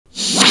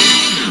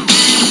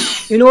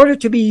in order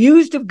to be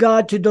used of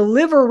God to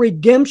deliver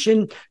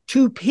redemption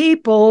to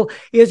people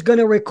is going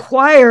to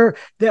require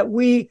that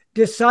we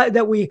decide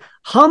that we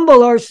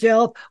humble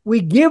ourselves,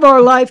 we give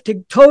our life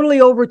totally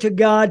over to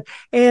God,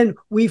 and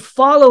we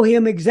follow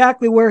him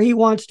exactly where he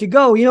wants to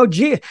go.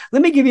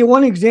 Let me give you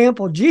one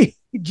example.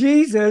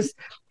 Jesus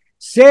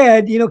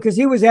said, because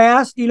he was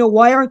asked,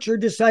 why aren't your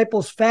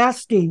disciples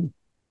fasting?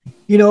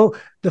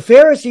 The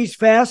Pharisees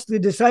fast, the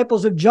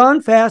disciples of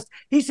John fast.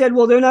 He said,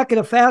 well, they're not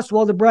going to fast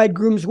while the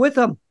bridegroom's with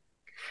them.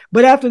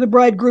 But after the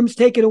bridegroom's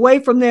taken away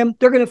from them,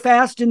 they're going to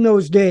fast in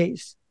those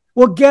days.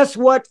 Well, guess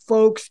what,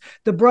 folks?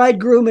 The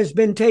bridegroom has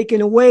been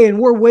taken away and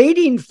we're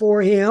waiting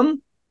for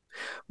him.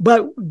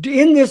 But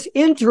in this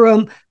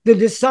interim, the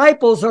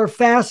disciples are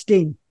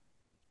fasting.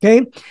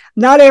 Okay.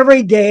 Not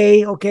every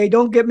day. Okay.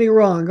 Don't get me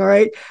wrong. All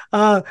right.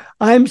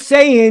 I'm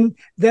saying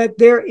that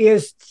there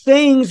is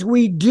things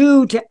we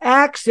do to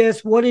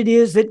access what it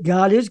is that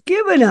God has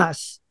given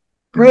us.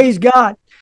 Praise God.